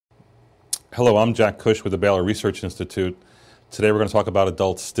Hello, I'm Jack Cush with the Baylor Research Institute. Today we're going to talk about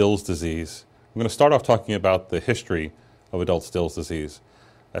adult Still's disease. I'm going to start off talking about the history of adult Still's disease.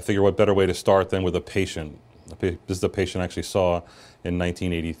 I figure what better way to start than with a patient. This is the patient I actually saw in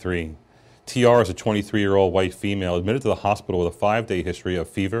 1983. TR is a 23-year-old white female admitted to the hospital with a 5-day history of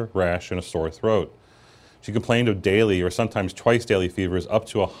fever, rash, and a sore throat. She complained of daily or sometimes twice daily fevers up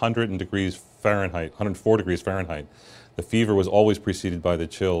to 104 degrees Fahrenheit. The fever was always preceded by the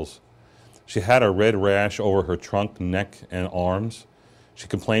chills. She had a red rash over her trunk, neck, and arms. She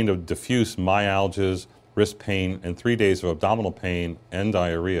complained of diffuse myalgias, wrist pain, and 3 days of abdominal pain and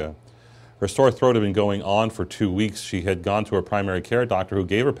diarrhea. Her sore throat had been going on for 2 weeks. She had gone to her primary care doctor who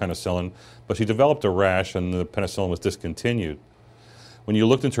gave her penicillin, but she developed a rash and the penicillin was discontinued. When you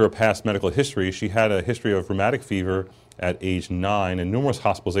looked into her past medical history, she had a history of rheumatic fever at age 9 and numerous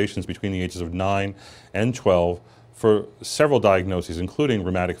hospitalizations between the ages of 9 and 12 for several diagnoses, including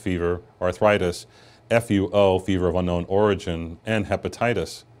rheumatic fever, arthritis, FUO, fever of unknown origin, and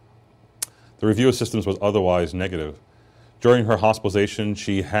hepatitis. The review of systems was otherwise negative. During her hospitalization,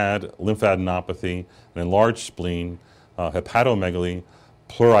 she had lymphadenopathy, an enlarged spleen, hepatomegaly,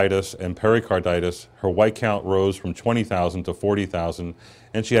 pleuritis, and pericarditis. Her white count rose from 20,000 to 40,000,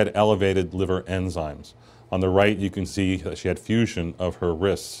 and she had elevated liver enzymes. On the right, you can see that she had fusion of her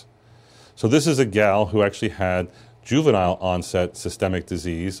wrists. So this is a gal who actually had juvenile onset systemic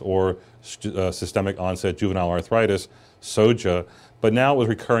disease or systemic onset juvenile arthritis, SOJA, but now it was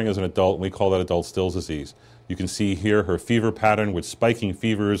recurring as an adult, and we call that adult Still's disease. You can see here her fever pattern with spiking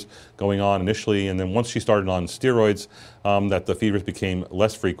fevers going on initially, and then once she started on steroids, that the fevers became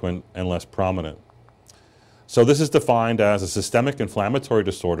less frequent and less prominent. So this is defined as a systemic inflammatory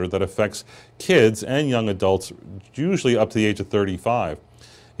disorder that affects kids and young adults, usually up to the age of 35.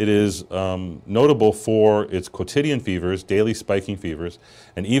 It is notable for its quotidian fevers, daily spiking fevers,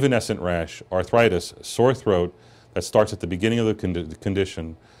 an evanescent rash, arthritis, sore throat that starts at the beginning of the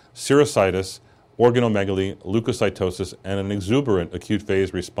condition, serositis, organomegaly, leukocytosis, and an exuberant acute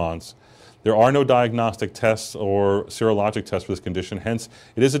phase response. There are no diagnostic tests or serologic tests for this condition, hence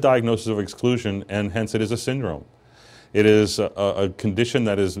it is a diagnosis of exclusion, and hence it is a syndrome. It is a condition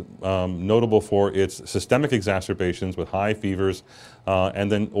that is notable for its systemic exacerbations with high fevers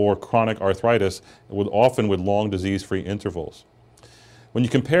or chronic arthritis, often with long disease-free intervals. When you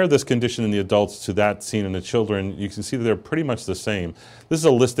compare this condition in the adults to that seen in the children, you can see that they're pretty much the same. This is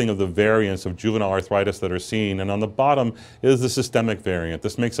a listing of the variants of juvenile arthritis that are seen, and on the bottom is the systemic variant.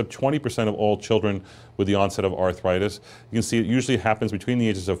 This makes up 20% of all children with the onset of arthritis. You can see it usually happens between the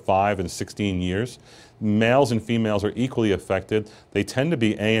ages of 5 and 16 years. Males and females are equally affected. They tend to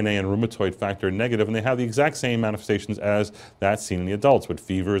be ANA and rheumatoid factor negative, and they have the exact same manifestations as that seen in the adults, with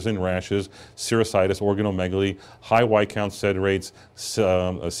fevers and rashes, serositis, organomegaly, high white count SED rates,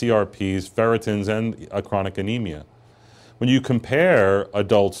 CRPs, ferritins, and a chronic anemia. When you compare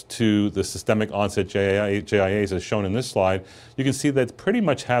adults to the systemic onset JIAs as shown in this slide, you can see that pretty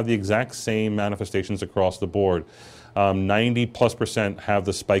much have the exact same manifestations across the board. 90+% have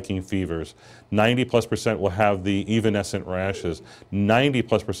the spiking fevers. 90+% will have the evanescent rashes.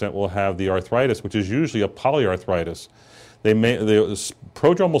 90+% will have the arthritis, which is usually a polyarthritis. The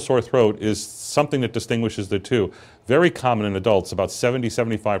prodromal sore throat is something that distinguishes the two. Very common in adults, about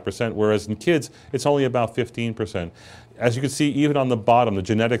 70-75%, whereas in kids, it's only about 15%. As you can see, even on the bottom, the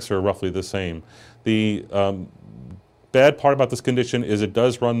genetics are roughly the same. The bad part about this condition is it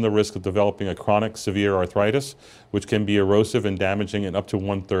does run the risk of developing a chronic severe arthritis, which can be erosive and damaging in up to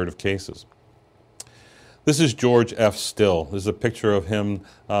 1/3 of cases. This is George F. Still. This is a picture of him,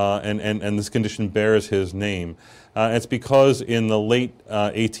 and this condition bears his name. It's because in the late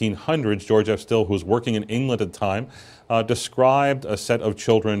 1800s, George F. Still, who was working in England at the time, described a set of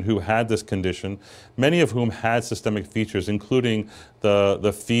children who had this condition, many of whom had systemic features, including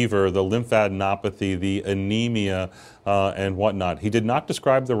the fever, the lymphadenopathy, the anemia, and whatnot. He did not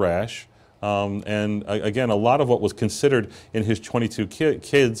describe the rash. And again, a lot of what was considered in his 22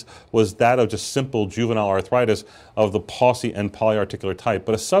 kids was that of just simple juvenile arthritis of the Pawsey and polyarticular type.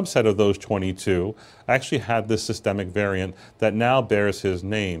 But a subset of those 22 actually had this systemic variant that now bears his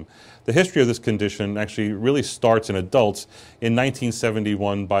name. The history of this condition actually really starts in adults in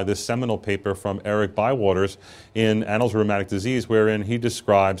 1971 by this seminal paper from Eric Bywaters in Annals of Rheumatic Disease, wherein he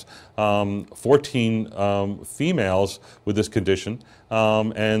describes 14 females with this condition,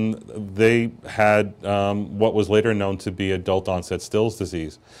 and they had what was later known to be adult onset Still's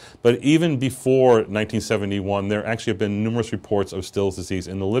disease. But even before 1971, there actually have been numerous reports of Still's disease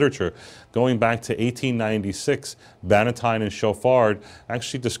in the literature. Going back to 1896, Bannatyne and Chauffard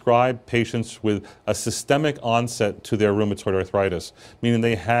actually described patients with a systemic onset to their rheumatoid arthritis, meaning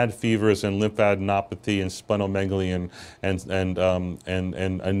they had fevers and lymphadenopathy and splenomegaly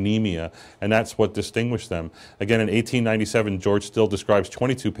and anemia, and that's what distinguished them. Again, in 1897, George Still describes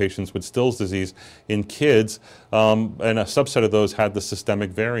 22 patients with Still's disease in kids, and a subset of those had the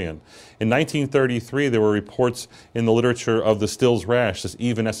systemic variant. In 1933, there were reports in the literature of the Still's rash, this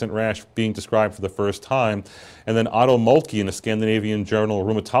evanescent rash being described for the first time. And then Otto Moltke in the Scandinavian Journal of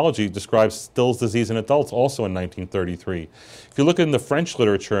Rheumatology describes Still's disease in adults also in 1933. If you look in the French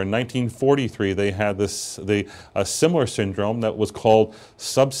literature, in 1943, they had a similar syndrome that was called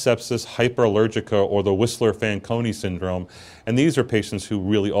subsepsis hyperallergica, or the Whistler-Fanconi syndrome. And these are patients who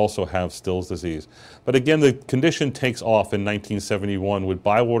really also have Still's disease. But again, the condition takes off in 1971 with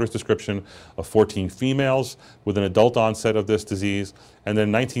Bywater's description of 14 females with an adult onset of this disease. And then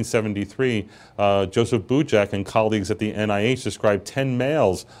in 1973, Joseph Bujek and colleagues at the NIH described 10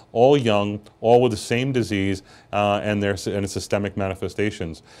 males, all young, all with the same disease and its systemic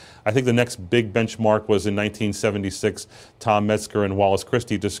manifestations. I think the next big benchmark was in 1976. Tom Metzger and Wallace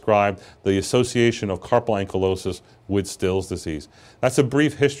Christie described the association of carpal ankylosis with Still's disease. That's a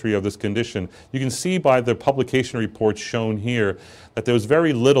brief history of this condition. You can see by the publication reports shown here that there was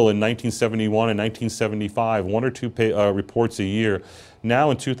very little in 1971 and 1975, one or two reports a year.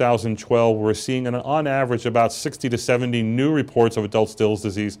 Now in 2012, we're seeing on average about 60 to 70 new reports of adult Still's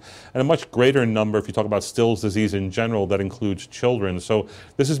disease, and a much greater number if you talk about Still's disease in general that includes children. So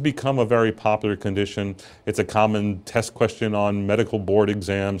this has become a very popular condition. It's a common test question on medical board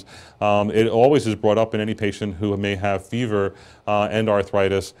exams. It always is brought up in any patient who may have fever and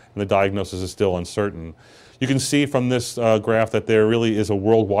arthritis, and the diagnosis is still uncertain. You can see from this graph that there really is a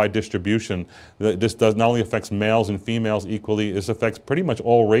worldwide distribution. This does not only affects males and females equally, this affects pretty much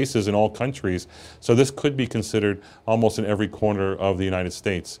all races in all countries. So this could be considered almost in every corner of the United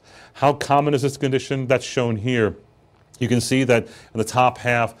States. How common is this condition? That's shown here. You can see that in the top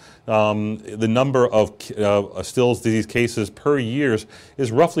half, the number of Still's disease cases per year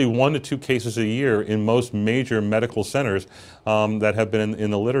is roughly 1 to 2 cases a year in most major medical centers that have been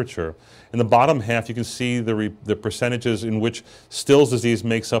in the literature. In the bottom half, you can see the percentages in which Still's disease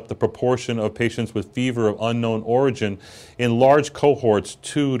makes up the proportion of patients with fever of unknown origin. In large cohorts,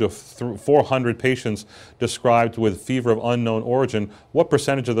 200 to 400 patients described with fever of unknown origin, what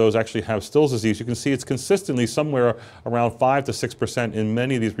percentage of those actually have Still's disease? You can see it's consistently somewhere around 5 to 6% in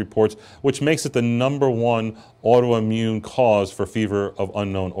many of these reports, which makes it the #1 autoimmune cause for fever of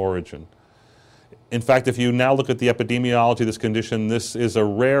unknown origin. In fact, if you now look at the epidemiology of this condition, this is a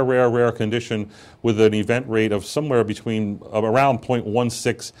rare condition with an event rate of somewhere between around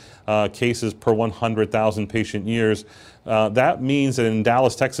 0.16 cases per 100,000 patient years. That means that in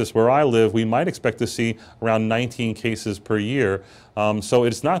Dallas, Texas, where I live, we might expect to see around 19 cases per year. So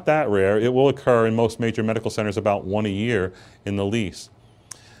it's not that rare. It will occur in most major medical centers about 1 a year in the least.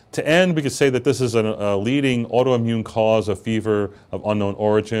 To end, we could say that this is a leading autoimmune cause of fever of unknown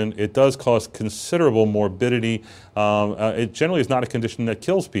origin. It does cause considerable morbidity. It generally is not a condition that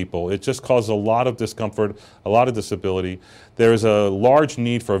kills people. It just causes a lot of discomfort, a lot of disability. There is a large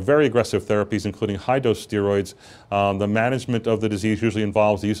need for very aggressive therapies, including high-dose steroids. The management of the disease usually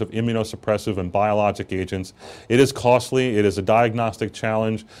involves the use of immunosuppressive and biologic agents. It is costly. It is a diagnostic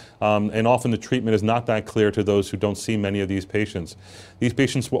challenge, and often the treatment is not that clear to those who don't see many of these patients. These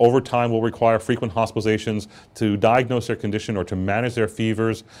patients over time will require frequent hospitalizations to diagnose their condition or to manage their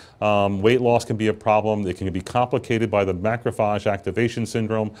fevers. Weight loss can be a problem. It can be complicated by the macrophage activation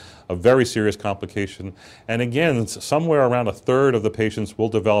syndrome, a very serious complication. And again, somewhere around a third of the patients will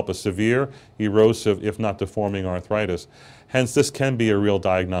develop a severe, erosive, if not deforming arthritis. Hence, this can be a real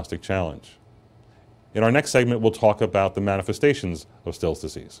diagnostic challenge. In our next segment, we'll talk about the manifestations of Still's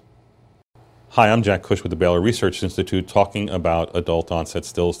disease. Hi, I'm Jack Cush with the Baylor Research Institute talking about adult onset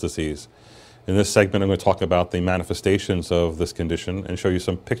Still's disease. In this segment, I'm going to talk about the manifestations of this condition and show you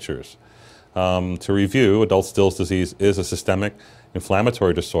some pictures. To review, adult Still's disease is a systemic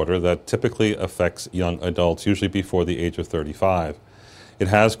inflammatory disorder that typically affects young adults, usually before the age of 35. It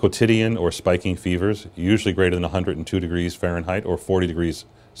has quotidian or spiking fevers, usually greater than 102 degrees Fahrenheit or 40 degrees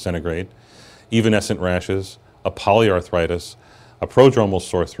centigrade, evanescent rashes, a polyarthritis, a prodromal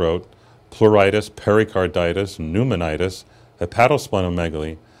sore throat, pleuritis, pericarditis, pneumonitis,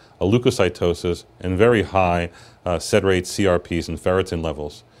 hepatosplenomegaly, a leukocytosis, and very high sed-rate CRPs and ferritin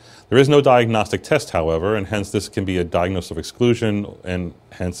levels. There is no diagnostic test, however, and hence this can be a diagnosis of exclusion, and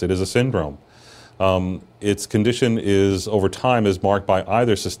hence it is a syndrome. Its condition is, over time, is marked by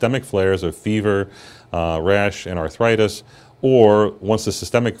either systemic flares of fever, rash, and arthritis, or once the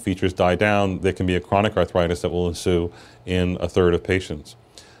systemic features die down, there can be a chronic arthritis that will ensue in a third of patients.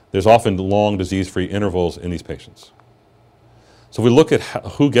 There's often long disease-free intervals in these patients. So if we look at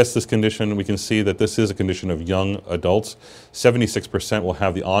who gets this condition, we can see that this is a condition of young adults. 76% will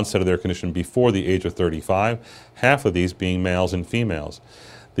have the onset of their condition before the age of 35, half of these being males and females.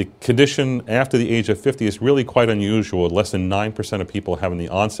 The condition after the age of 50 is really quite unusual. Less than 9% of people having the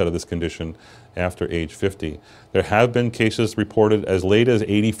onset of this condition after age 50. There have been cases reported as late as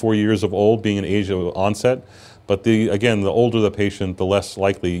 84 years of old being an age of onset, but again, the older the patient, the less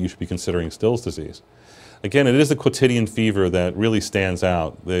likely you should be considering Still's disease. Again, it is the quotidian fever that really stands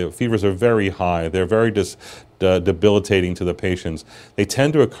out. The fevers are very high. They're very debilitating to the patients. They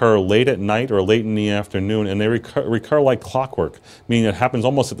tend to occur late at night or late in the afternoon, and they recur like clockwork, meaning it happens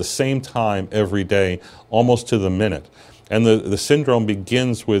almost at the same time every day, almost to the minute. And the syndrome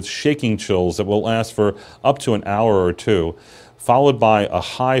begins with shaking chills that will last for up to an hour or two, followed by a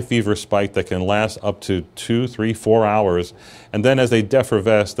high fever spike that can last up to 2, 3, 4 hours. And then as they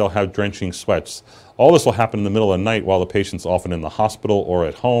defervesce, they'll have drenching sweats. All this will happen in the middle of the night while the patient's often in the hospital or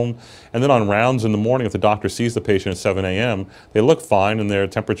at home. And then on rounds in the morning, if the doctor sees the patient at 7 a.m., they look fine and their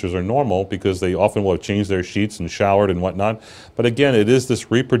temperatures are normal because they often will have changed their sheets and showered and whatnot. But again, it is this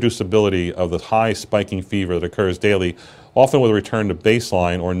reproducibility of the high spiking fever that occurs daily, often with a return to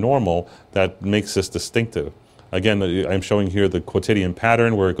baseline or normal, that makes this distinctive. Again, I'm showing here the quotidian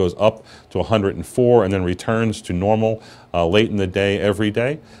pattern where it goes up to 104 and then returns to normal late in the day every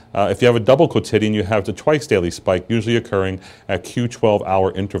day. If you have a double quotidian, you have the twice daily spike, usually occurring at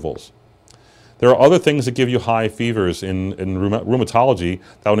Q12-hour intervals. There are other things that give you high fevers in rheumatology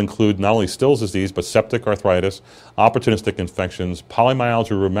that would include not only Still's disease, but septic arthritis, opportunistic infections,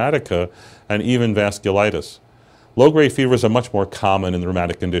 polymyalgia rheumatica, and even vasculitis. Low-grade fevers are much more common in the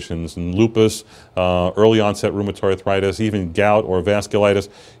rheumatic conditions, in lupus, early onset rheumatoid arthritis, even gout or vasculitis.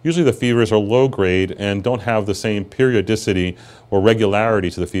 Usually the fevers are low-grade and don't have the same periodicity or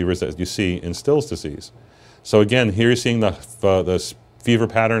regularity to the fevers that you see in Still's disease. So again, here you're seeing the fever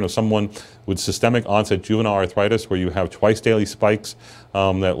pattern of someone with systemic onset juvenile arthritis where you have twice daily spikes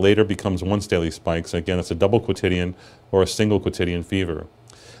that later becomes once daily spikes. Again, it's a double quotidian or a single quotidian fever.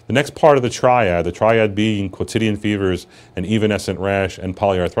 The next part of the triad being quotidian fevers and evanescent rash and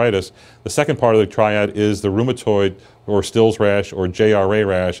polyarthritis, the second part of the triad is the rheumatoid or Still's rash or JRA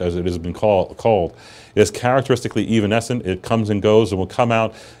rash as it has been called. It is characteristically evanescent. It comes and goes and will come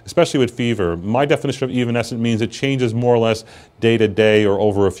out, especially with fever. My definition of evanescent means it changes more or less day to day or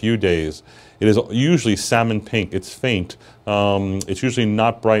over a few days. It is usually salmon pink. It's faint. It's usually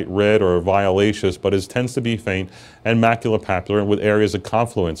not bright red or violaceous, but it tends to be faint and maculopapular with areas of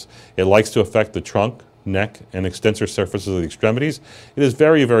confluence. It likes to affect the trunk, neck, and extensor surfaces of the extremities. It is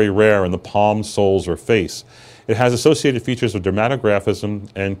very, very rare in the palms, soles, or face. It has associated features of dermatographism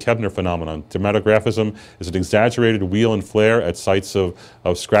and Koebner phenomenon. Dermatographism is an exaggerated wheal and flare at sites of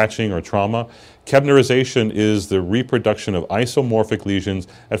scratching or trauma. Koebnerization is the reproduction of isomorphic lesions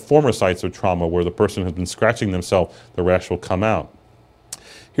at former sites of trauma where the person has been scratching themselves, the rash will come out.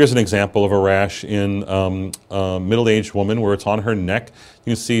 Here's an example of a rash in a middle-aged woman where it's on her neck.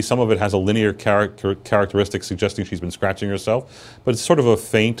 You can see some of it has a linear characteristic suggesting she's been scratching herself, but it's sort of a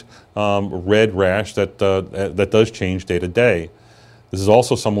faint red rash that does change day to day. This is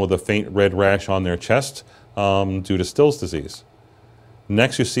also someone with a faint red rash on their chest due to Still's disease.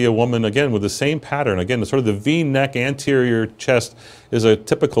 Next, you see a woman, again, with the same pattern. Again, sort of the V-neck anterior chest is a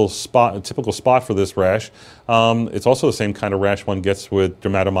typical spot for this rash. It's also the same kind of rash one gets with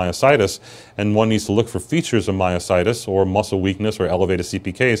dermatomyositis, and one needs to look for features of myositis or muscle weakness or elevated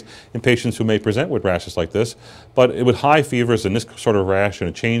CPKs in patients who may present with rashes like this. But with high fevers and this sort of rash and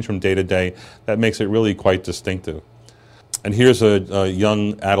a change from day to day, that makes it really quite distinctive. And here's a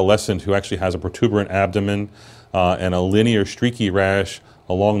young adolescent who actually has a protuberant abdomen and a linear streaky rash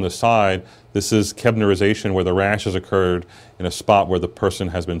along the side. This is Koebnerization where the rash has occurred in a spot where the person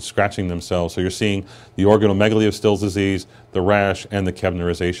has been scratching themselves. So you're seeing the organomegaly of Still's disease, the rash, and the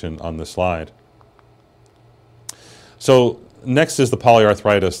Koebnerization on this slide. So next is the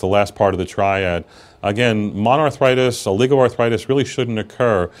polyarthritis, the last part of the triad. Again, monoarthritis, oligoarthritis really shouldn't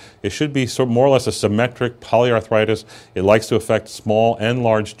occur. It should be more or less a symmetric polyarthritis. It likes to affect small and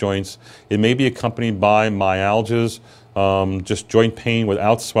large joints. It may be accompanied by myalgias, just joint pain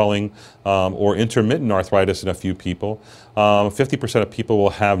without swelling, or intermittent arthritis in a few people. 50% of people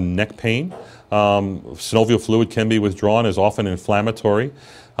will have neck pain. Synovial fluid can be withdrawn, is often inflammatory.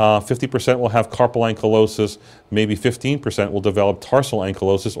 50% will have carpal ankylosis, maybe 15% will develop tarsal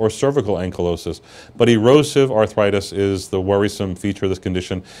ankylosis or cervical ankylosis. But erosive arthritis is the worrisome feature of this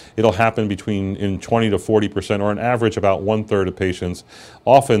condition. It'll happen in 20 to 40%, or on average about 1/3 of patients.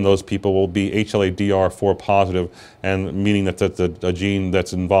 Often those people will be HLA-DR4 positive, and meaning that that's a gene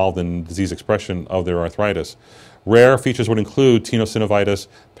that's involved in disease expression of their arthritis. Rare features would include tenosynovitis,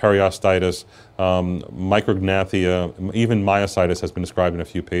 periostitis, micrognathia, even myositis has been described in a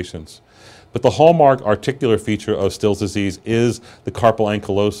few patients. But the hallmark articular feature of Still's disease is the carpal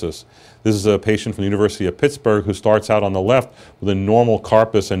ankylosis. This is a patient from the University of Pittsburgh who starts out on the left with a normal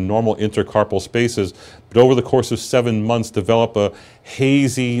carpus and normal intercarpal spaces, but over the course of 7 months develop a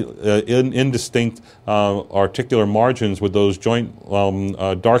hazy, indistinct articular margins with those joint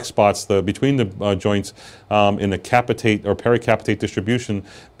dark spots between the joints in the capitate or pericapitate distribution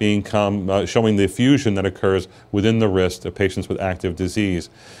showing the effusion that occurs within the wrist of patients with active disease.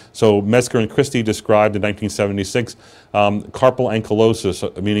 So Metzger and Christie described in 1976 carpal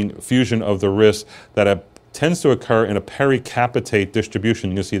ankylosis, meaning fusion of the wrist that tends to occur in a pericapitate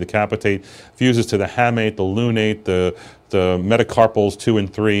distribution. You can see the capitate fuses to the hamate, the lunate, the metacarpals 2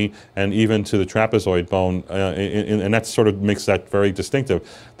 and 3, and even to the trapezoid bone, and that sort of makes that very distinctive.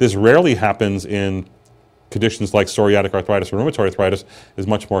 This rarely happens in conditions like psoriatic arthritis or rheumatoid arthritis. Is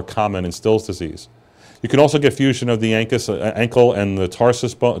much more common in Still's disease. You can also get fusion of the ankle and the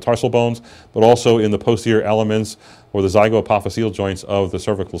tarsal bones, but also in the posterior elements or the zygoapophyseal joints of the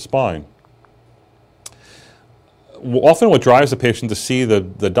cervical spine. Often what drives the patient to see the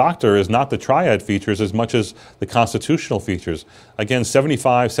doctor is not the triad features as much as the constitutional features. Again,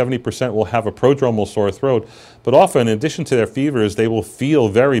 70% will have a prodromal sore throat, but often in addition to their fevers, they will feel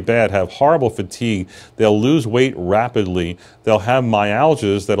very bad, have horrible fatigue, they'll lose weight rapidly, they'll have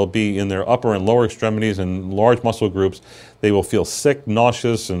myalgias that'll be in their upper and lower extremities and large muscle groups. They will feel sick,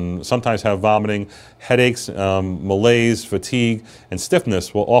 nauseous, and sometimes have vomiting. Headaches, malaise, fatigue, and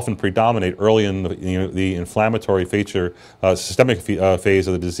stiffness will often predominate early in the inflammatory systemic phase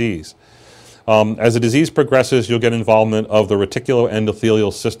of the disease. As the disease progresses, you'll get involvement of the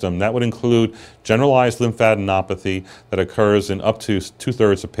reticuloendothelial system. That would include generalized lymphadenopathy that occurs in up to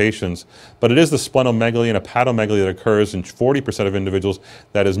 2/3 of patients. But it is the splenomegaly and hepatomegaly that occurs in 40% of individuals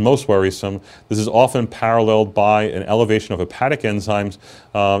that is most worrisome. This is often paralleled by an elevation of hepatic enzymes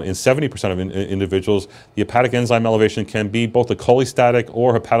in 70% of individuals. The hepatic enzyme elevation can be both a cholestatic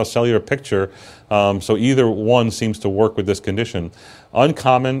or hepatocellular picture, so either one seems to work with this condition.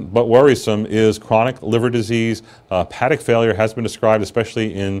 Uncommon but worrisome is chronic liver disease. Hepatic failure has been described,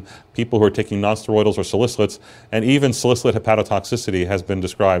 especially in people who are taking nonsteroidals or salicylates, and even salicylate hepatotoxicity has been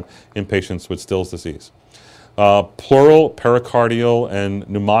described in patients with Still's disease. Pleural, pericardial, and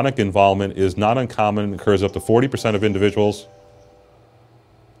pneumonic involvement is not uncommon. It occurs up to 40% of individuals.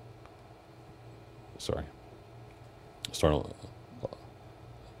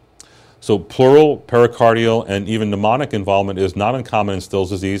 So pleural, pericardial, and even pneumonic involvement is not uncommon in Still's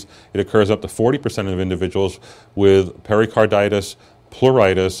disease. It occurs up to 40% of individuals with pericarditis,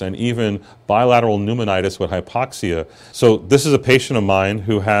 pleuritis, and even bilateral pneumonitis with hypoxia. So this is a patient of mine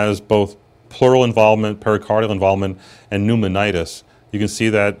who has both pleural involvement, pericardial involvement, and pneumonitis. You can see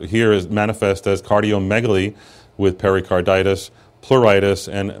that here is manifest as cardiomegaly with pericarditis, pleuritis,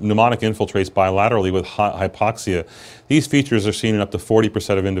 and pneumonic infiltrates bilaterally with hypoxia. These features are seen in up to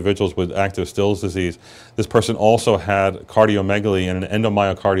 40% of individuals with active Still's disease. This person also had cardiomegaly and an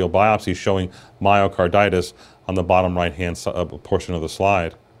endomyocardial biopsy showing myocarditis on the bottom right-hand portion of the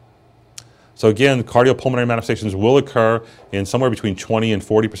slide. So again, cardiopulmonary manifestations will occur in somewhere between 20 and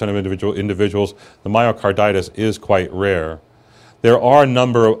 40% of individuals. The myocarditis is quite rare. There are a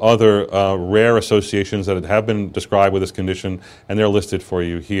number of other rare associations that have been described with this condition, and they're listed for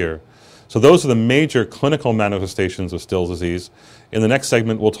you here. So those are the major clinical manifestations of Still's disease. In the next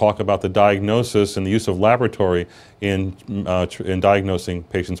segment, we'll talk about the diagnosis and the use of laboratory in diagnosing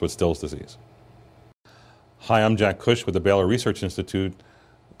patients with Still's disease. Hi, I'm Jack Cush with the Baylor Research Institute,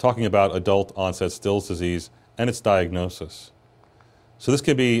 talking about adult onset Still's disease and its diagnosis. So this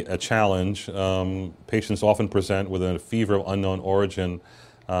can be a challenge. Patients often present with a fever of unknown origin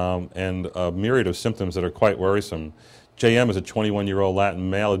and a myriad of symptoms that are quite worrisome. JM is a 21-year-old Latin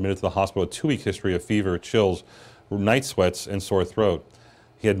male admitted to the hospital with a 2-week history of fever, chills, night sweats, and sore throat.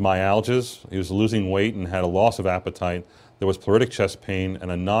 He had myalgias, he was losing weight and had a loss of appetite. There was pleuritic chest pain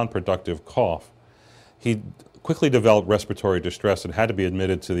and a non-productive cough. He quickly developed respiratory distress and had to be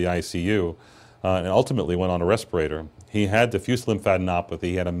admitted to the ICU and ultimately went on a respirator. He had diffuse lymphadenopathy.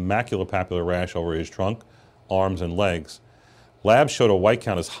 He had a maculopapular rash over his trunk, arms, and legs. Labs showed a white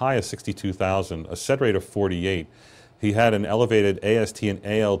count as high as 62,000, a SED rate of 48. He had an elevated AST and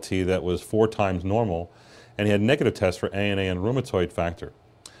ALT that was 4 times normal, and he had negative tests for ANA and rheumatoid factor.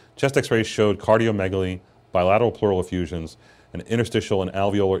 Chest x-rays showed cardiomegaly, bilateral pleural effusions, an interstitial and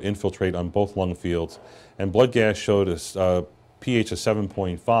alveolar infiltrate on both lung fields, and blood gas showed a pH of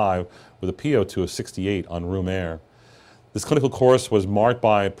 7.5 with a PO2 of 68 on room air. This clinical course was marked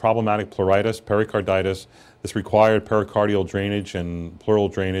by problematic pleuritis, pericarditis. This required pericardial drainage and pleural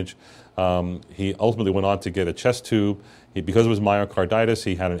drainage. He ultimately went on to get a chest tube. Because of his myocarditis,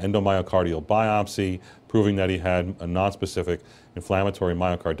 he had an endomyocardial biopsy, proving that he had a nonspecific inflammatory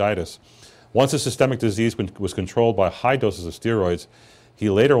myocarditis. Once his systemic disease was controlled by high doses of steroids, he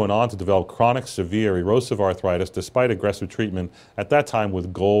later went on to develop chronic severe erosive arthritis despite aggressive treatment, at that time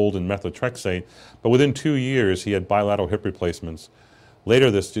with gold and methotrexate. But within 2 years, he had bilateral hip replacements. Later,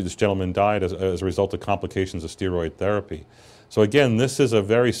 this gentleman died as a result of complications of steroid therapy. So again, this is a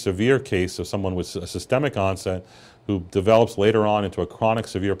very severe case of someone with a systemic onset who develops later on into a chronic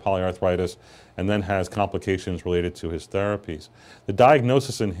severe polyarthritis and then has complications related to his therapies. The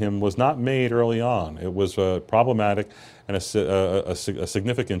diagnosis in him was not made early on. It was problematic and a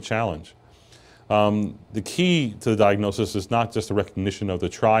significant challenge. The key to the diagnosis is not just the recognition of the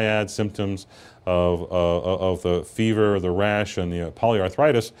triad symptoms of the fever, the rash, and the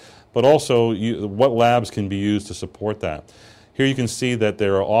polyarthritis, but also what labs can be used to support that. Here you can see that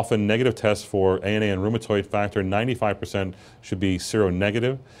there are often negative tests for ANA and rheumatoid factor. 95% should be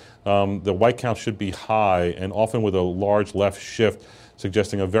seronegative. The white count should be high and often with a large left shift,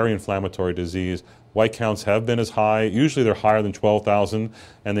 suggesting a very inflammatory disease. White counts have been as high, usually they're higher than 12,000,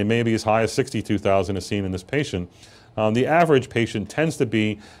 and they may be as high as 62,000 as seen in this patient. The average patient tends to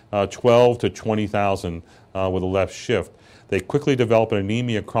be 12 to 20,000 with a left shift. They quickly develop an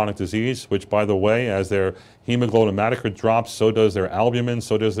anemia chronic disease, which, by the way, as their hemoglobin hematocrit drops, so does their albumin,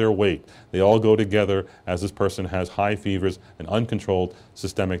 so does their weight. They all go together as this person has high fevers and uncontrolled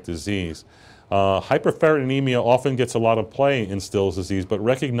systemic disease. Hyperferritinemia often gets a lot of play in Still's disease, but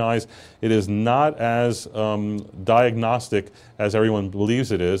recognize it is not as diagnostic as everyone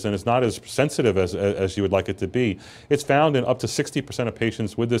believes it is, and it's not as sensitive as you would like it to be. It's found in up to 60% of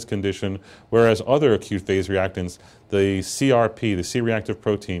patients with this condition, whereas other acute phase reactants, the CRP, the C-reactive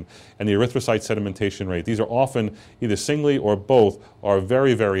protein, and the erythrocyte sedimentation rate, these are often either singly or both are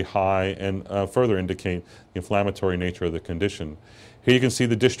very, very high and further indicate the inflammatory nature of the condition. Here you can see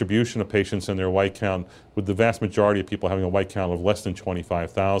the distribution of patients and their white count, with the vast majority of people having a white count of less than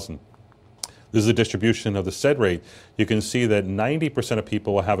 25,000. This is a distribution of the SED rate. You can see that 90% of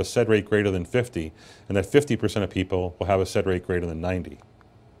people will have a SED rate greater than 50, and that 50% of people will have a SED rate greater than 90.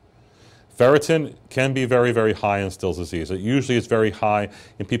 Ferritin can be very, very high in Still's disease. It usually is very high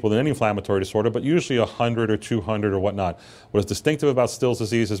in people with any inflammatory disorder, but usually 100 or 200 or whatnot. What is distinctive about Still's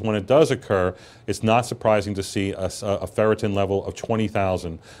disease is when it does occur, it's not surprising to see a ferritin level of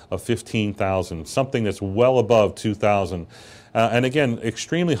 20,000, of 15,000, something that's well above 2,000. And again,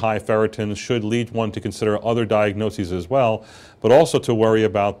 extremely high ferritin should lead one to consider other diagnoses as well, but also to worry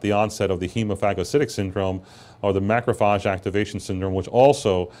about the onset of the hemophagocytic syndrome or the macrophage activation syndrome, which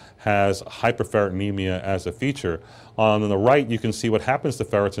also has hyperferritinemia as a feature. On the right, you can see what happens to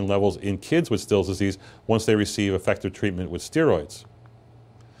ferritin levels in kids with Still's disease once they receive effective treatment with steroids.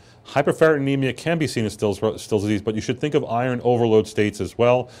 Hyperferritinemia can be seen in Still's disease, but you should think of iron overload states as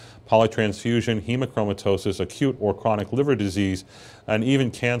well: polytransfusion, hemochromatosis, acute or chronic liver disease, and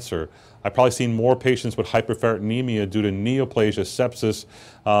even cancer. I've probably seen more patients with hyperferritinemia due to neoplasia, sepsis,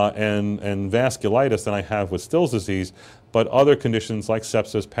 and vasculitis than I have with Still's disease, but other conditions like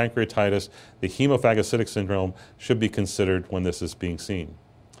sepsis, pancreatitis, the hemophagocytic syndrome should be considered when this is being seen.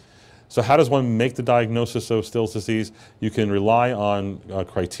 So how does one make the diagnosis of Still's disease? You can rely on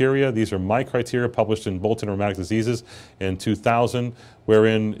criteria. These are my criteria published in Bulletin of Rheumatic Diseases in 2000,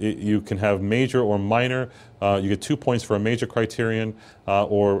 wherein you can have major or minor. You get 2 points for a major criterion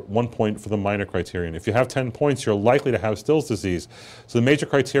or 1 point for the minor criterion. If you have 10 points, you're likely to have Still's disease. So the major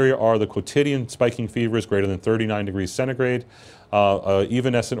criteria are the quotidian spiking fevers greater than 39 degrees centigrade,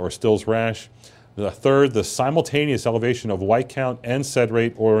 evanescent or Still's rash. The third, the simultaneous elevation of white count and SED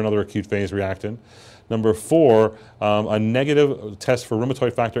rate or another acute phase reactant. Number 4, a negative test for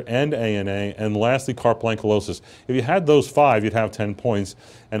rheumatoid factor and ANA. And lastly, carpal ankylosis. If you had those 5, you'd have 10 points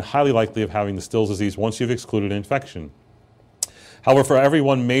and highly likely of having the Still's disease once you've excluded infection. However, for every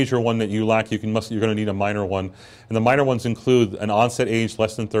one major one that you lack, you're going to need a minor one. And the minor ones include an onset age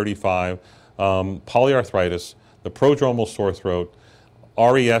less than 35, polyarthritis, the prodromal sore throat,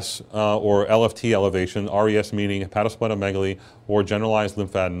 RES or LFT elevation, RES meaning hepatosplenomegaly or generalized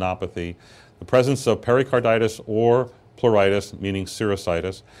lymphadenopathy, the presence of pericarditis or pleuritis, meaning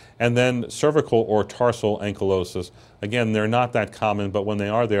serositis, and then cervical or tarsal ankylosis. Again, they're not that common, but when they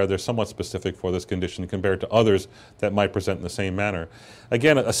are there, they're somewhat specific for this condition compared to others that might present in the same manner.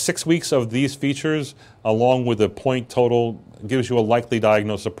 Again, 6 weeks of these features, along with the point total, gives you a likely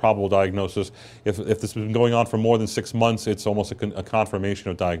diagnosis, a probable diagnosis. If this has been going on for more than 6 months, it's almost a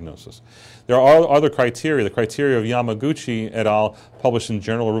confirmation of diagnosis. There are other criteria. The criteria of Yamaguchi et al., published in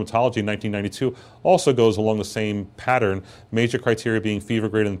Journal of Rheumatology in 1992, also goes along the same pattern. Major criteria being fever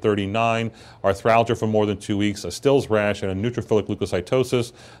greater than 39, arthralgia for more than 2 weeks, a Still's rash, and a neutrophilic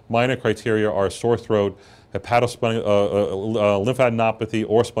leukocytosis. Minor criteria are sore throat, lymphadenopathy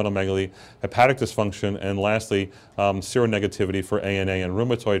or splenomegaly, hepatic dysfunction, and lastly, seronegativity for ANA and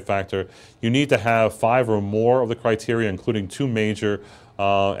rheumatoid factor. You need to have 5 or more of the criteria, including 2 major,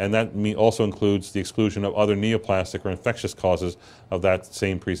 and that also includes the exclusion of other neoplastic or infectious causes of that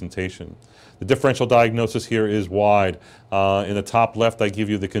same presentation. The differential diagnosis here is wide. In the top left, I give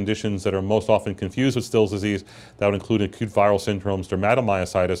you the conditions that are most often confused with Still's disease. That would include acute viral syndromes,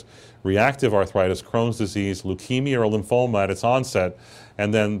 dermatomyositis, reactive arthritis, Crohn's disease, leukemia or lymphoma at its onset,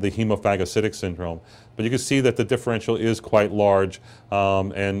 and then the hemophagocytic syndrome. But you can see that the differential is quite large,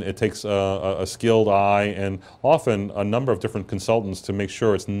 and it takes a skilled eye and often a number of different consultants to make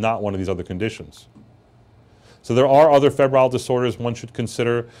sure it's not one of these other conditions. So there are other febrile disorders one should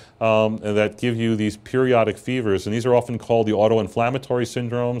consider that give you these periodic fevers, and these are often called the autoinflammatory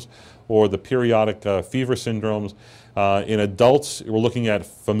syndromes or the periodic fever syndromes. In adults, we're looking at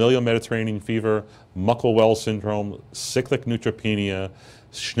familial Mediterranean fever, Muckle-Wells syndrome, cyclic neutropenia,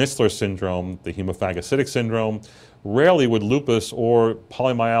 Schnitzler syndrome, the hemophagocytic syndrome. Rarely would lupus or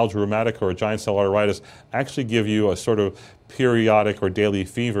polymyalgia rheumatica or giant cell arteritis actually give you a sort of periodic or daily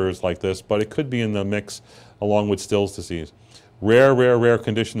fevers like this, but it could be in the mix along with Still's disease. Rare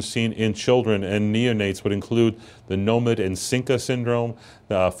conditions seen in children and neonates would include the NOMID and SINCA syndrome,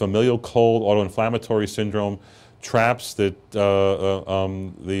 familial cold autoinflammatory syndrome, TRAPS,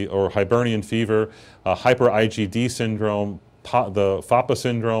 or Hibernian fever, hyper-IgD syndrome, the FAPA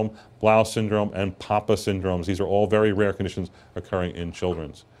syndrome, Blau syndrome, and PAPA syndromes. These are all very rare conditions occurring in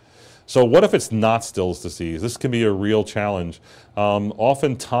children. So what if it's not Still's disease? This can be a real challenge.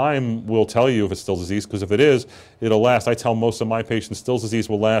 Often time will tell you if it's Still's disease, because if it is, it'll last. I tell most of my patients Still's disease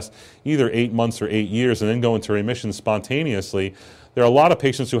will last either 8 months or 8 years and then go into remission spontaneously. There are a lot of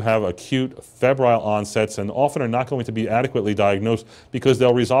patients who have acute febrile onsets and often are not going to be adequately diagnosed because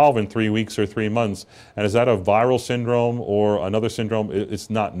they'll resolve in 3 weeks or 3 months. And is that a viral syndrome or another syndrome? It's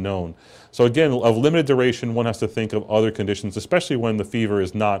not known. So again, of limited duration, one has to think of other conditions, especially when the fever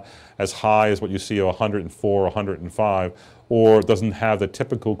is not as high as what you see of 104, 105, or doesn't have the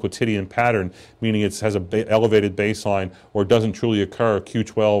typical quotidian pattern, meaning it has an elevated baseline or doesn't truly occur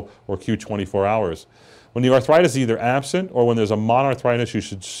Q12 or Q24 hours. When the arthritis is either absent or when there's a monoarthritis, you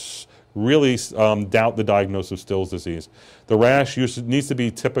should really doubt the diagnosis of Still's disease. The rash needs to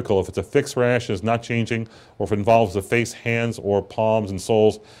be typical. If it's a fixed rash and it's not changing, or if it involves the face, hands, or palms and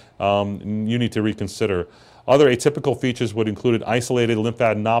soles, you need to reconsider. Other atypical features would include isolated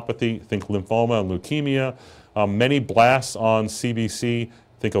lymphadenopathy, think lymphoma and leukemia, many blasts on CBC,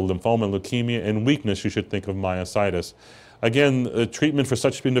 think of lymphoma and leukemia, and weakness, you should think of myositis. Again, the treatment for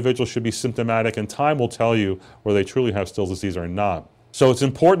such individuals should be symptomatic, and time will tell you whether they truly have Still's disease or not. So it's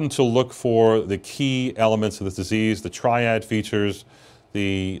important to look for the key elements of the disease, the triad features,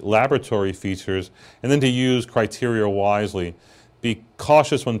 the laboratory features, and then to use criteria wisely. Be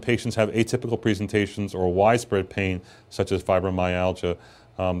cautious when patients have atypical presentations or widespread pain, such as fibromyalgia,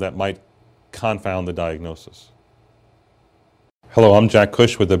 that might confound the diagnosis. Hello, I'm Jack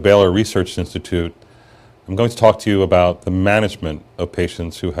Cush with the Baylor Research Institute. I'm going to talk to you about the management of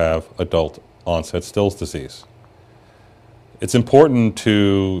patients who have adult onset Still's disease. It's important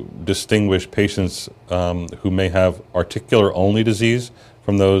to distinguish patients who may have articular-only disease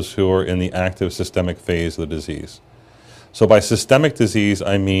from those who are in the active systemic phase of the disease. So by systemic disease,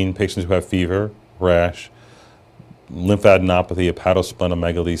 I mean patients who have fever, rash, lymphadenopathy,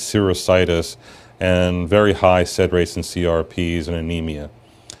 hepatosplenomegaly, serositis, and very high SED rates in CRPs and anemia.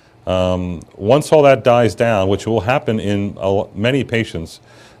 Once all that dies down, which will happen in many patients,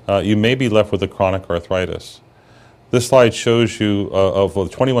 you may be left with a chronic arthritis. This slide shows you of the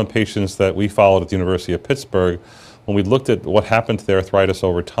 21 patients that we followed at the University of Pittsburgh, when we looked at what happened to their arthritis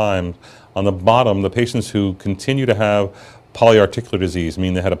over time. On the bottom, the patients who continue to have polyarticular disease,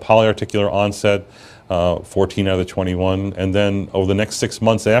 meaning they had a polyarticular onset, 14 out of the 21, and then over the next 6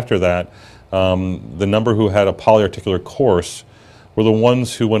 months after that, the number who had a polyarticular course were the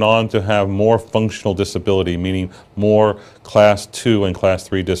ones who went on to have more functional disability, meaning more class 2 and class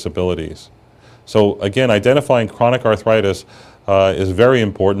 3 disabilities. So again, identifying chronic arthritis is very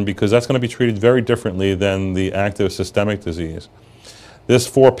important because that's going to be treated very differently than the active systemic disease. This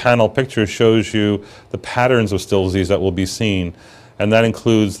 4-panel picture shows you the patterns of Still's disease that will be seen, and that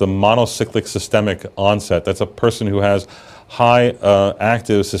includes the monocyclic systemic onset. That's a person who has high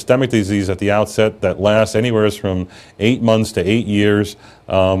active systemic disease at the outset that lasts anywhere from 8 months to 8 years,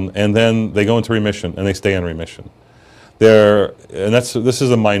 and then they go into remission and they stay in remission. This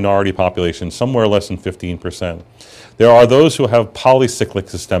is a minority population, somewhere less than 15%. There are those who have polycyclic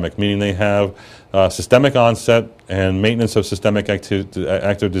systemic, meaning they have systemic onset and maintenance of systemic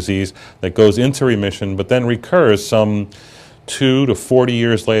active disease that goes into remission, but then recurs some 2 to 40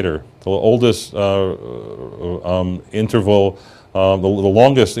 years later. The oldest interval, the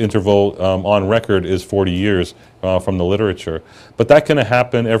longest interval on record is 40 years from the literature. But that can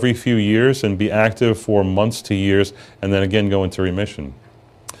happen every few years and be active for months to years and then again go into remission.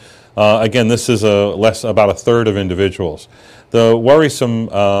 Again, this is about a third of individuals. The worrisome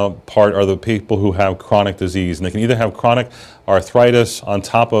part are the people who have chronic disease, and they can either have chronic arthritis on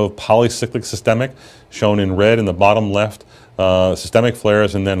top of polycyclic systemic, shown in red in the bottom left, systemic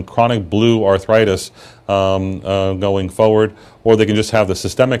flares, and then chronic blue arthritis going forward, or they can just have the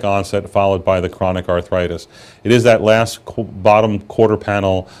systemic onset followed by the chronic arthritis. It is that last bottom quarter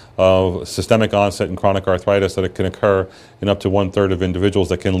panel of systemic onset and chronic arthritis that it can occur in up to 1/3 of individuals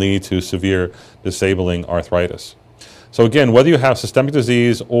that can lead to severe disabling arthritis. So again, whether you have systemic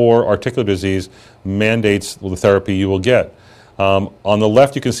disease or articular disease mandates the therapy you will get. On the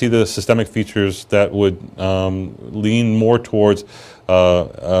left, you can see the systemic features that would lean more towards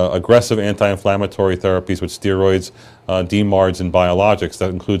aggressive anti-inflammatory therapies with steroids, DMARDs, and biologics. That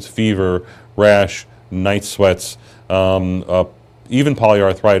includes fever, rash, night sweats, even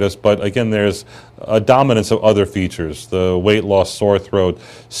polyarthritis. But again, there's a dominance of other features: the weight loss, sore throat,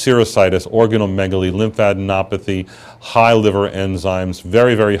 serositis, organomegaly, lymphadenopathy, high liver enzymes,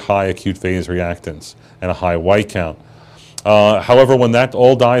 very, very high acute phase reactants, and a high white count. However, when that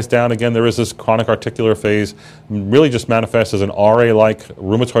all dies down, again, there is this chronic articular phase, really just manifests as an RA-like,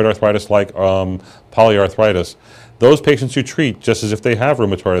 rheumatoid arthritis-like polyarthritis. Those patients you treat just as if they have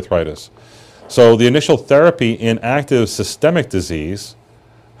rheumatoid arthritis. So the initial therapy in active systemic disease,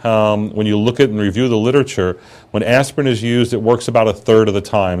 when you look at and review the literature, when aspirin is used, it works about a third of the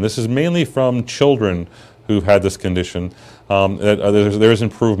time. This is mainly from children who've had this condition. There's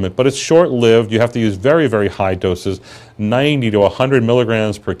improvement, but it's short-lived. You have to use very, very high doses, 90 to 100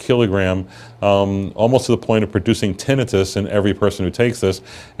 milligrams per kilogram, almost to the point of producing tinnitus in every person who takes this,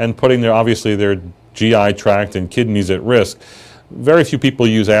 and putting obviously their GI tract and kidneys at risk. Very few people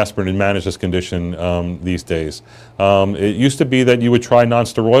use aspirin and manage this condition these days. It used to be that you would try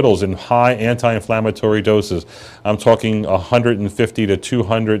nonsteroidals in high anti-inflammatory doses. I'm talking 150 to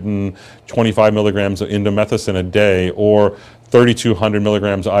 225 milligrams of indomethacin a day, or 3,200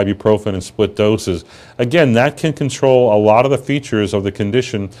 milligrams of ibuprofen in split doses. Again, that can control a lot of the features of the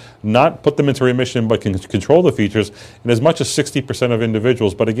condition, not put them into remission, but can control the features in as much as 60% of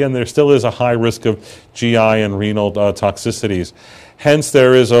individuals. But again, there still is a high risk of GI and renal toxicities. Hence,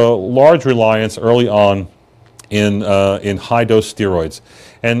 there is a large reliance early on in high-dose steroids.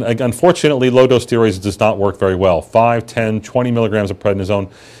 And unfortunately, low-dose steroids does not work very well. 5, 10, 20 milligrams of prednisone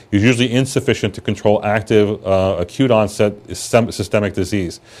is usually insufficient to control active acute onset systemic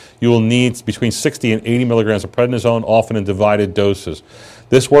disease. You will need between 60 and 80 milligrams of prednisone, often in divided doses.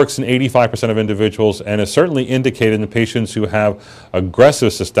 This works in 85% of individuals and is certainly indicated in patients who have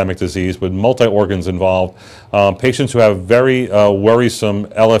aggressive systemic disease with multi-organs involved, patients who have very worrisome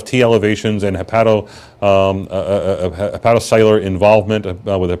LFT elevations and hepatocellular involvement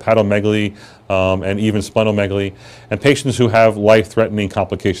with hepatomegaly and even splenomegaly, and patients who have life-threatening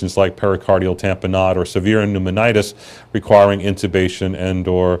complications like pericardial tamponade or severe pneumonitis requiring intubation and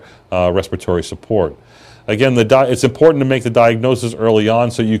or respiratory support. Again, it's important to make the diagnosis early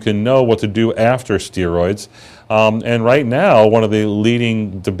on so you can know what to do after steroids. And right now, one of the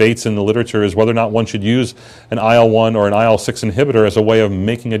leading debates in the literature is whether or not one should use an IL-1 or an IL-6 inhibitor as a way of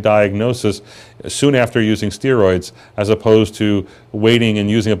making a diagnosis soon after using steroids, as opposed to waiting and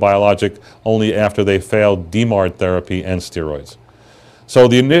using a biologic only after they failed DMARD therapy and steroids. So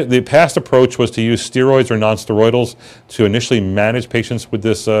the past approach was to use steroids or nonsteroidals to initially manage patients with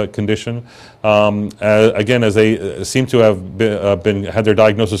this condition. Again, as they seem to have had their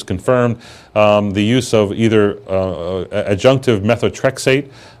diagnosis confirmed, the use of either adjunctive methotrexate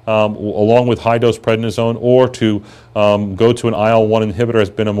along with high-dose prednisone, or to go to an IL-1 inhibitor has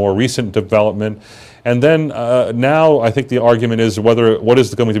been a more recent development. And then now I think the argument is what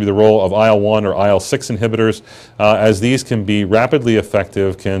is going to be the role of IL-1 or IL-6 inhibitors, as these can be rapidly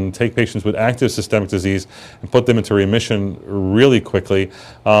effective, can take patients with active systemic disease and put them into remission really quickly,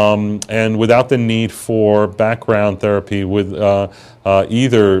 and without the need for background therapy with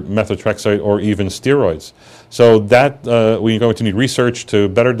either methotrexate or even steroids. So that we're going to need research to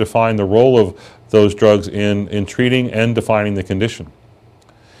better define the role of those drugs in treating and defining the condition.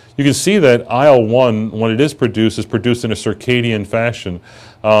 You can see that IL-1, when it is produced in a circadian fashion.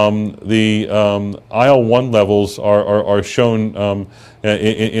 The IL-1 levels are shown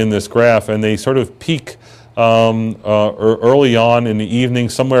in this graph, and they sort of peak early on in the evening,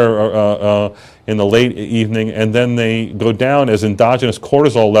 somewhere in the late evening, and then they go down as endogenous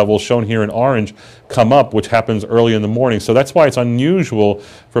cortisol levels, shown here in orange, come up, which happens early in the morning. So that's why it's unusual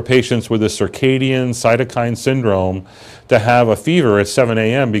for patients with a circadian cytokine syndrome to have a fever at 7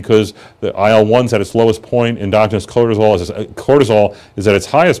 a.m. because the IL-1's at its lowest point, endogenous cortisol is at its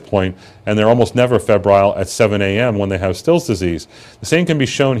highest point, and they're almost never febrile at 7 a.m. when they have Still's disease. The same can be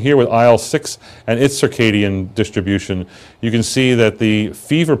shown here with IL-6 and its circadian distribution. You can see that the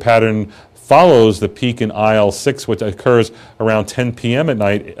fever pattern follows the peak in IL-6, which occurs around 10 p.m. at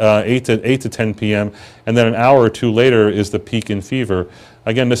night, 8 to 10 p.m., and then an hour or two later is the peak in fever.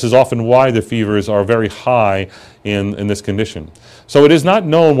 Again, this is often why the fevers are very high in this condition. So it is not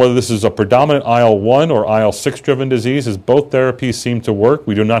known whether this is a predominant IL-1 or IL-6 driven disease, as both therapies seem to work.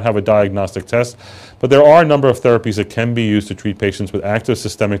 We do not have a diagnostic test, but there are a number of therapies that can be used to treat patients with active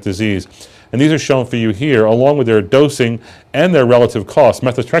systemic disease. And these are shown for you here, along with their dosing and their relative cost.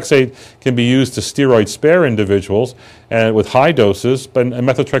 Methotrexate can be used to steroid-spare individuals and with high doses, but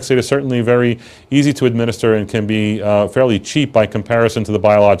methotrexate is certainly very easy to administer and can be fairly cheap by comparison to the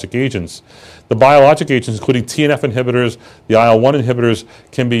biologic agents. The biologic agents, including TNF inhibitors, the IL-1 inhibitors,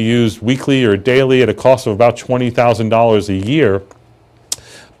 can be used weekly or daily at a cost of about $20,000 a year.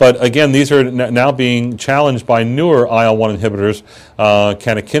 But again, these are now being challenged by newer IL-1 inhibitors,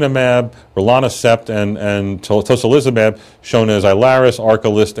 canakinumab, rilonacept, and tocilizumab, shown as Ilaris,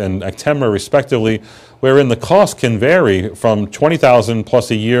 Arcalyst, and Actemra, respectively, wherein the cost can vary from $20,000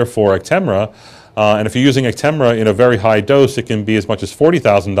 plus a year for Actemra, and if you're using Actemra in a very high dose, it can be as much as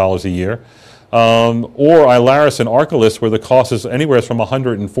 $40,000 a year. Or Ilaris and Arcalyst, where the cost is anywhere from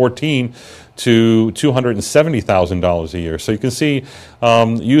 $114,000 to $270,000 a year. So you can see, you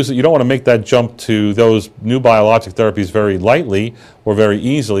don't want to make that jump to those new biologic therapies very lightly or very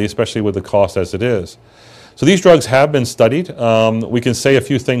easily, especially with the cost as it is. So these drugs have been studied. We can say a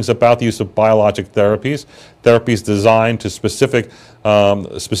few things about the use of biologic therapies designed to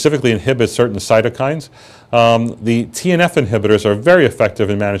specifically inhibit certain cytokines. The TNF inhibitors are very effective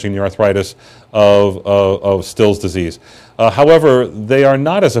in managing the arthritis of Still's disease. However, they are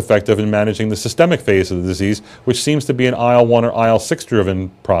not as effective in managing the systemic phase of the disease, which seems to be an IL-1 or IL-6 driven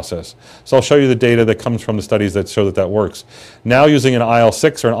process. So I'll show you the data that comes from the studies that show that works. Now using an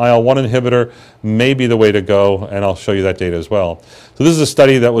IL-6 or an IL-1 inhibitor may be the way to go, and I'll show you that data as well. So this is a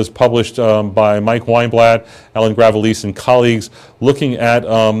study that was published by Mike Weinblatt, Alan Gravelis, and colleagues, looking at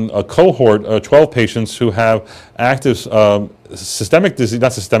a cohort, 12 patients who have active systemic disease,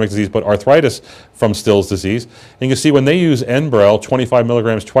 not systemic disease, but arthritis from Still's disease. And you can see when they use Enbrel, 25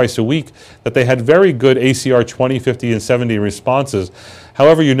 milligrams twice a week, that they had very good ACR 20, 50, and 70 responses.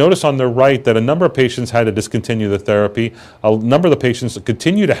 However, you notice on the right that a number of patients had to discontinue the therapy. A number of the patients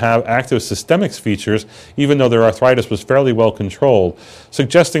continue to have active systemic features, even though their arthritis was fairly well controlled,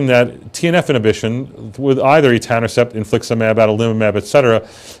 suggesting that TNF inhibition with either etanercept, infliximab, adalimumab, etc.,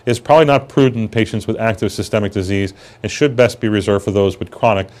 is probably not prudent in patients with active systemic disease and should best be reserved for those with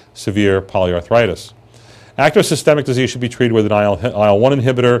chronic severe polyarthritis. Active systemic disease should be treated with an IL-1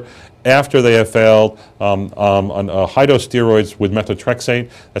 inhibitor after they have failed on high-dose steroids with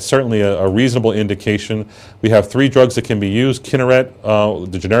methotrexate. That's certainly a reasonable indication. We have 3 drugs that can be used.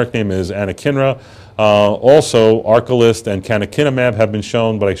 Kineret, the generic name is anakinra. Also, Arcalyst and canakinumab have been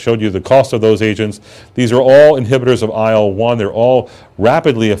shown, but I showed you the cost of those agents. These are all inhibitors of IL-1. They're all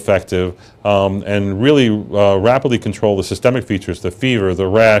rapidly effective and really rapidly control the systemic features, the fever, the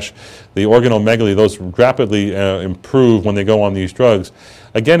rash, the organomegaly. Those rapidly improve when they go on these drugs.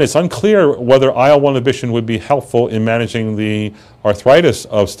 Again, it's unclear whether IL-1 inhibition would be helpful in managing the arthritis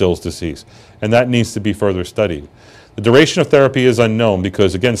of Still's disease, and that needs to be further studied. The duration of therapy is unknown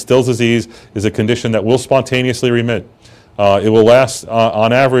because, again, Still's disease is a condition that will spontaneously remit. It will last,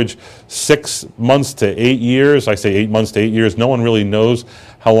 on average, 6 months to 8 years. I say 8 months to 8 years. No one really knows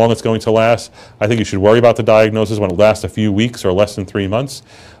how long it's going to last. I think you should worry about the diagnosis when it lasts a few weeks or less than 3 months.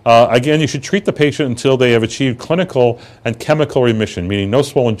 Again, you should treat the patient until they have achieved clinical and chemical remission, meaning no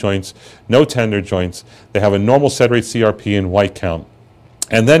swollen joints, no tender joints. They have a normal sed rate CRP and white count.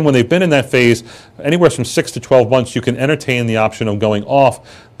 And then when they've been in that phase, anywhere from 6 to 12 months, you can entertain the option of going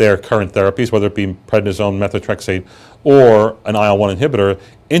off their current therapies, whether it be prednisone, methotrexate, or an IL-1 inhibitor.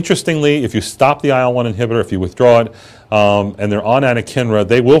 Interestingly, if you stop the IL-1 inhibitor, if you withdraw it, and they're on anakinra,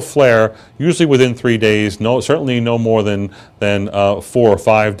 they will flare, usually within 3 days, certainly no more than 4 or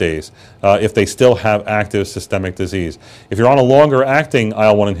 5 days, if they still have active systemic disease. If you're on a longer-acting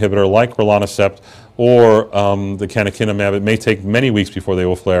IL-1 inhibitor like rilonacept, or the canakinumab, it may take many weeks before they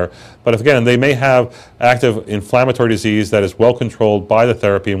will flare. But again, they may have active inflammatory disease that is well controlled by the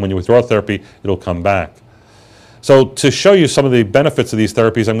therapy, and when you withdraw therapy, it'll come back. So to show you some of the benefits of these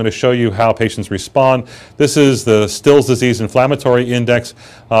therapies, I'm going to show you how patients respond. This is the Still's disease inflammatory index,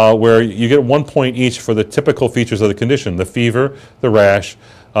 where you get 1 point each for the typical features of the condition: the fever, the rash,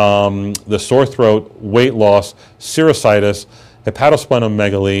 the sore throat, weight loss, serositis,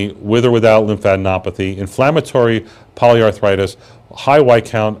 hepatosplenomegaly, with or without lymphadenopathy, inflammatory polyarthritis, high white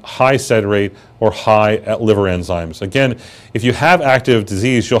count, high sed rate, or high liver enzymes. Again, if you have active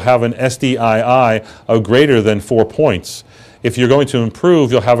disease, you'll have an SDII of greater than 4 points. If you're going to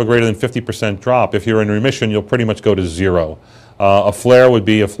improve, you'll have a greater than 50% drop. If you're in remission, you'll pretty much go to 0. A flare would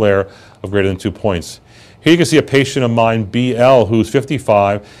be a flare of greater than 2 points. Here you can see a patient of mine, BL, who's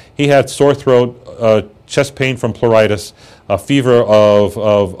 55. He had sore throat, chest pain from pleuritis, a fever of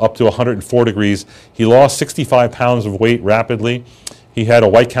up to 104 degrees. He lost 65 pounds of weight rapidly. He had a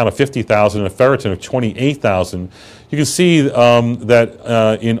white count of 50,000 and a ferritin of 28,000. You can see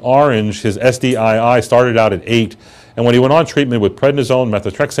that in orange, his SDII started out at 8. And when he went on treatment with prednisone,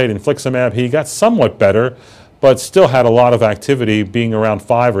 methotrexate, and infliximab, he got somewhat better, but still had a lot of activity, being around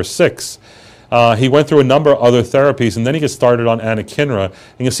 5 or 6. He went through a number of other therapies, and then he gets started on anakinra. And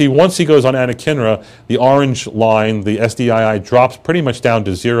you'll see once he goes on anakinra, the orange line, the SDII, drops pretty much down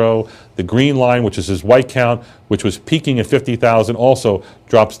to 0. The green line, which is his white count, which was peaking at 50,000, also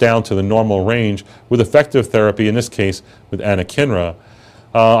drops down to the normal range with effective therapy, in this case with anakinra.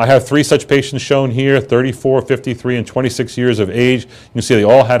 I have 3 such patients shown here, 34, 53, and 26 years of age. You can see they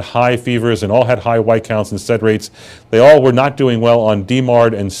all had high fevers and all had high white counts and sed rates. They all were not doing well on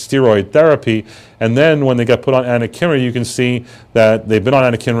DMARD and steroid therapy. And then when they got put on anakinra, you can see that they've been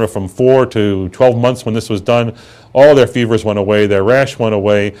on anakinra from 4 to 12 months when this was done. All their fevers went away, their rash went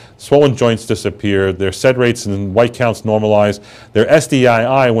away, swollen joints disappeared, their sed rates and white counts normalized. Their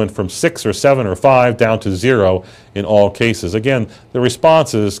SDII went from 6 or 7 or 5 down to 0 in all cases. Again, the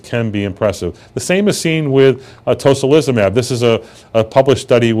responses can be impressive. The same is seen with tocilizumab. This is a published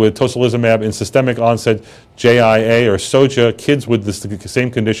study with tocilizumab in systemic onset JIA or SOJA, kids with the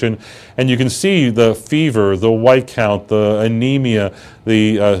same condition. And you can see the fever, the white count, the anemia,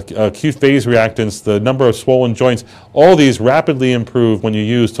 the acute phase reactants, the number of swollen joints, all these rapidly improve when you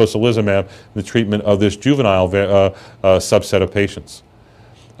use tocilizumab in the treatment of this juvenile subset of patients.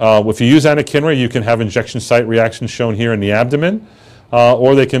 If you use anakinra, you can have injection site reactions shown here in the abdomen,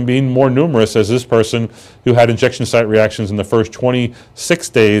 or they can be more numerous, as this person who had injection site reactions in the first 26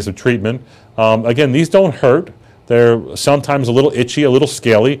 days of treatment. Again, these don't hurt. They're sometimes a little itchy, a little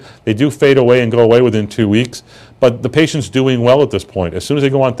scaly. They do fade away and go away within 2 weeks. But the patient's doing well at this point. As soon as they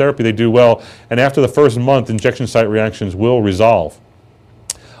go on therapy, they do well. And after the first month, injection site reactions will resolve.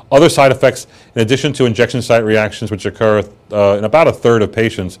 Other side effects, in addition to injection site reactions, which occur in about a third of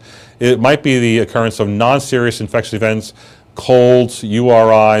patients, it might be the occurrence of non-serious infectious events, colds,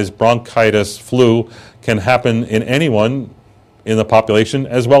 URIs, bronchitis, flu, can happen in anyone in the population,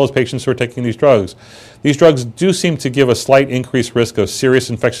 as well as patients who are taking these drugs. These drugs do seem to give a slight increased risk of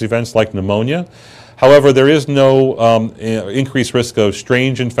serious infectious events like pneumonia. However, there is no increased risk of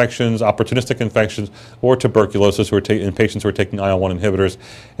strange infections, opportunistic infections, or tuberculosis in patients who are taking IL-1 inhibitors,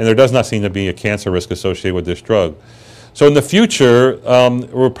 and there does not seem to be a cancer risk associated with this drug. So in the future,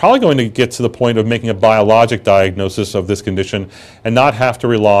 we're probably going to get to the point of making a biologic diagnosis of this condition and not have to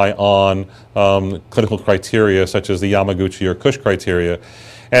rely on clinical criteria such as the Yamaguchi or Cush criteria.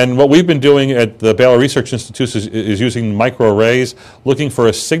 And what we've been doing at the Baylor Research Institute is using microarrays, looking for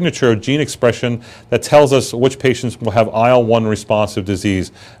a signature of gene expression that tells us which patients will have IL-1 responsive disease.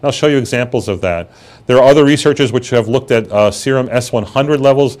 And I'll show you examples of that. There are other researchers which have looked at serum S100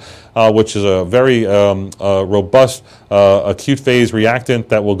 levels, which is a very robust acute phase reactant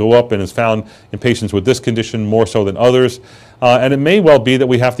that will go up and is found in patients with this condition more so than others. And it may well be that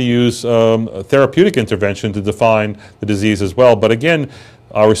we have to use therapeutic intervention to define the disease as well. But again,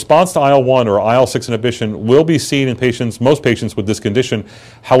 a response to IL-1 or IL-6 inhibition will be seen in patients, most patients with this condition.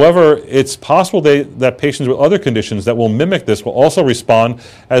 However, it's possible that patients with other conditions that will mimic this will also respond,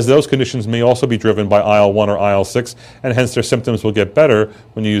 as those conditions may also be driven by IL-1 or IL-6, and hence their symptoms will get better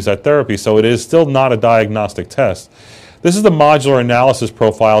when you use that therapy. So it is still not a diagnostic test. This is the modular analysis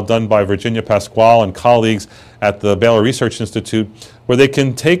profile done by Virginia Pasquale and colleagues at the Baylor Research Institute, where they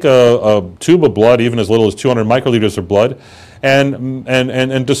can take a tube of blood, even as little as 200 microliters of blood,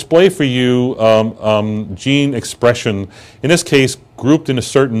 and display for you gene expression, in this case grouped into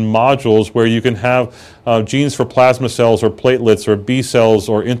certain modules where you can have genes for plasma cells or platelets or B cells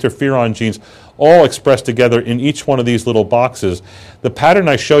or interferon genes all expressed together in each one of these little boxes. The pattern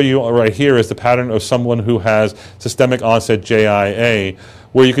I show you right here is the pattern of someone who has systemic onset JIA,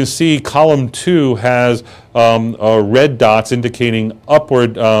 where you can see column 2 has red dots indicating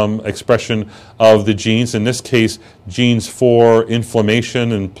upward expression of the genes, in this case genes for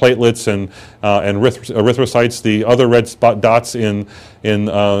inflammation and platelets and erythrocytes. The other red dots in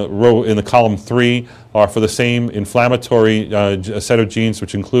the column 3 are for the same inflammatory set of genes,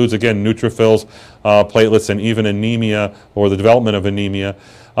 which includes, again, neutrophils, platelets, and even anemia or the development of anemia.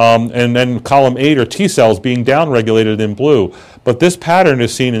 And then column 8 are T cells being downregulated in blue. But this pattern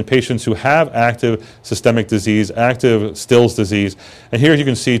is seen in patients who have active systemic disease, active Still's disease. And here you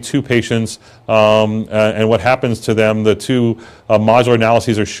can see 2 patients and what happens to them. The 2 modular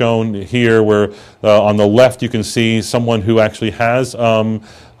analyses are shown here, where on the left you can see someone who actually has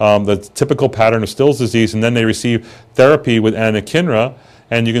the typical pattern of Still's disease, and then they receive therapy with anakinra.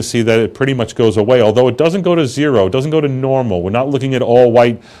 And you can see that it pretty much goes away, although it doesn't go to 0, it doesn't go to normal. We're not looking at all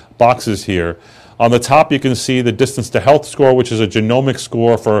white boxes here. On the top, you can see the distance to health score, which is a genomic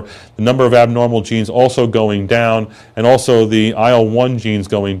score for the number of abnormal genes also going down, and also the IL-1 genes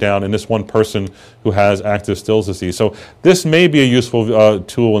going down in this one person who has active Still's disease. So this may be a useful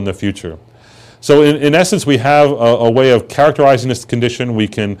tool in the future. So in essence, we have a way of characterizing this condition. We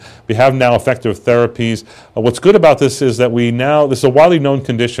have now effective therapies. What's good about this is that this is a widely known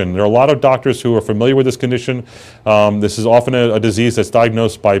condition. There are a lot of doctors who are familiar with this condition. This is often a disease that's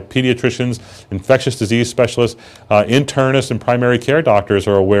diagnosed by pediatricians, infectious disease specialists, internists, and primary care doctors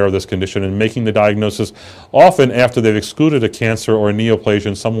are aware of this condition and making the diagnosis often after they've excluded a cancer or a neoplasia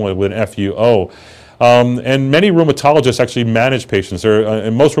in someone with an FUO. And many rheumatologists actually manage patients.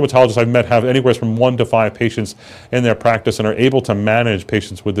 And most rheumatologists I've met have anywhere from 1 to 5 patients in their practice and are able to manage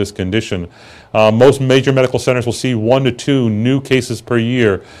patients with this condition. Most major medical centers will see 1 to 2 new cases per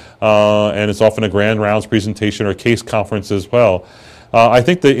year, and it's often a grand rounds presentation or case conference as well. I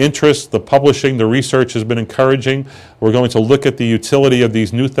think the interest, the publishing, the research has been encouraging. We're going to look at the utility of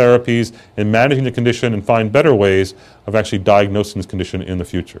these new therapies in managing the condition and find better ways of actually diagnosing this condition in the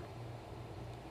future.